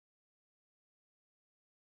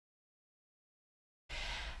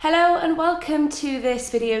Hello and welcome to this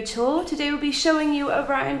video tour. Today we'll be showing you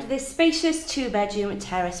around this spacious 2-bedroom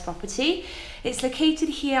terrace property. It's located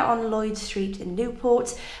here on Lloyd Street in Newport,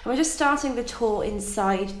 and we're just starting the tour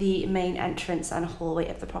inside the main entrance and hallway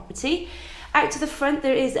of the property. Out to the front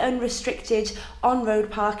there is unrestricted on-road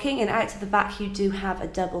parking, and out to the back you do have a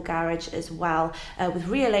double garage as well with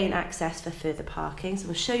rear lane access for further parking. So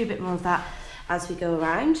we'll show you a bit more of that as we go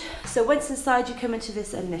around. So once inside you come into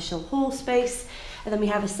this initial hall space, and then we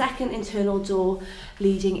have a second internal door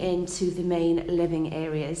leading into the main living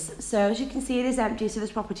areas. So as you can see, it is empty, so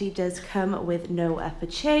this property does come with no upper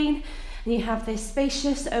chain. And you have this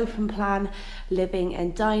spacious open plan living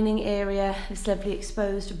and dining area, this lovely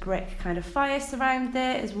exposed brick kind of fire surround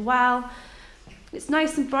there as well. It's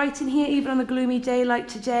nice and bright in here, even on a gloomy day like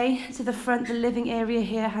today. To the front, the living area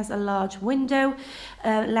here has a large window,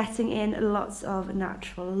 letting in lots of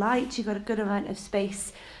natural light. You've got a good amount of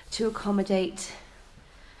space to accommodate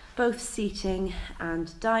both seating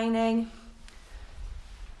and dining.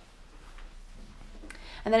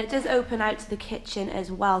 And then it does open out to the kitchen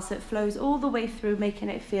as well, so it flows all the way through, making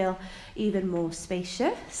it feel even more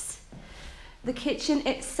spacious. The kitchen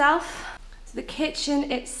itself,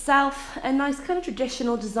 a nice kind of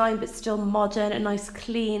traditional design but still modern, a nice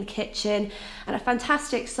clean kitchen and a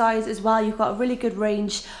fantastic size as well. You've got a really good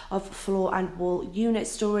range of floor and wall unit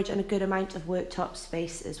storage and a good amount of worktop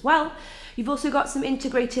space as well. You've also got some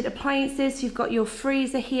integrated appliances. You've got your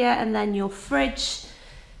freezer here and then your fridge,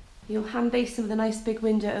 your hand basin with a nice big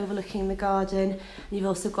window overlooking the garden. And you've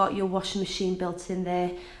also got your washing machine built in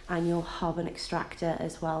there and your hob and extractor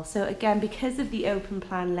as well. So again, because of the open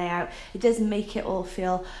plan layout, it does make it all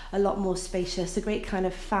feel a lot more spacious. A great kind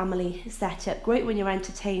of family setup, great when you're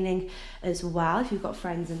entertaining as well, if you've got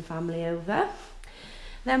friends and family over.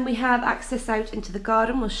 Then we have access out into the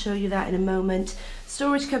garden. We'll show you that in a moment.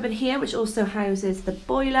 Storage cupboard here, which also houses the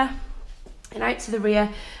boiler. And out to the rear,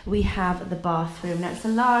 we have the bathroom. Now it's a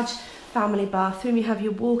large family bathroom. You have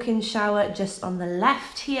your walk-in shower just on the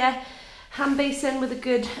left here. Hand basin with a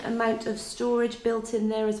good amount of storage built in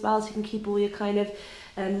there as well, so you can keep all your kind of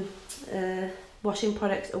washing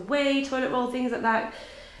products away, toilet roll, things like that. And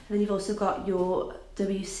then you've also got your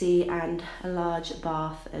WC and a large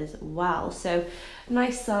bath as well. So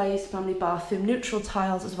nice size family bathroom, neutral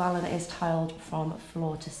tiles as well, and it is tiled from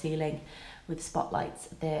floor to ceiling with spotlights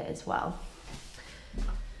there as well.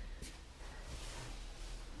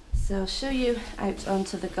 So I'll show you out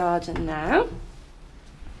onto the garden now.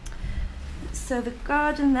 So the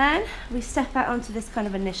garden then, we step out onto this kind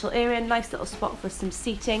of initial area, nice little spot for some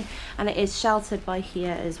seating, and it is sheltered by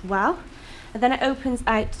here as well. And then it opens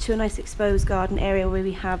out to a nice exposed garden area where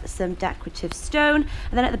we have some decorative stone.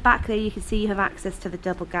 And then at the back there you can see you have access to the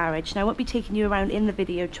double garage. Now I won't be taking you around in the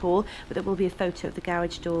video tour, but there will be a photo of the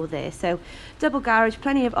garage door there. So double garage,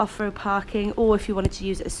 plenty of off-road parking, or if you wanted to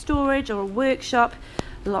use it as storage or a workshop,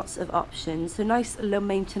 lots of options. So nice low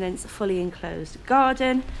maintenance, fully enclosed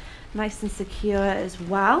garden, nice and secure as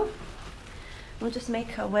well. We'll just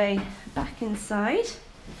make our way back inside.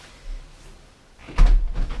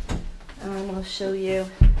 And I'll show you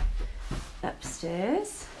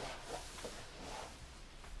upstairs.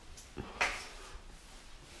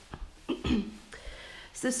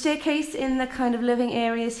 So staircase in the kind of living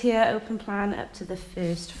areas here, open plan up to the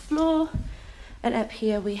first floor. And up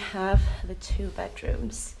here we have the 2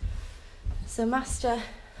 bedrooms. So master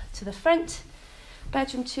to the front,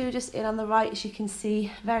 bedroom 2 just in on the right, as you can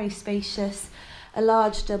see, very spacious. A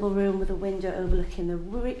large double room with a window overlooking the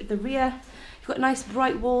rear. You've got nice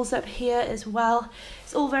bright walls up here as well.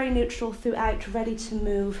 It's all very neutral throughout, ready to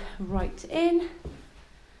move right in.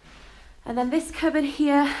 And then this cupboard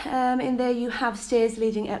here, in there you have stairs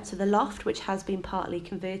leading up to the loft, which has been partly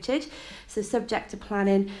converted. So subject to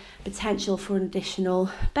planning, potential for an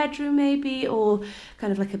additional bedroom maybe, or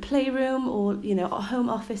kind of like a playroom, or you know, a home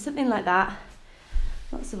office, something like that.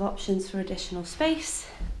 Lots of options for additional space.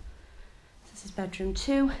 This is bedroom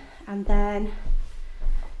 2, and then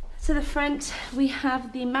to the front we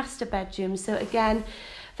have the master bedroom. So again,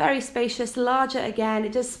 very spacious, larger again.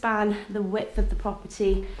 It does span the width of the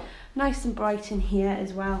property. Nice and bright in here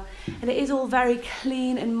as well, and it is all very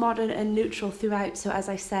clean and modern and neutral throughout, so as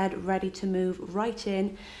I said, ready to move right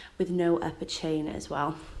in with no upper chain as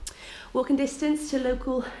well. Walking distance to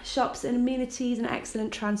local shops and amenities and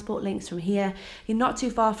excellent transport links from here. You're not too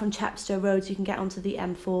far from Chepstow Road, so you can get onto the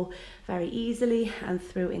M4 very easily and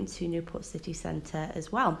through into Newport city centre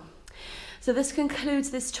as well. So this concludes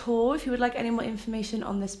this tour. If you would like any more information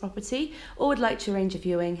on this property or would like to arrange a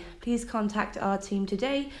viewing, please contact our team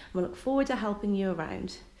today, and we'll look forward to helping you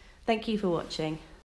around. Thank you for watching.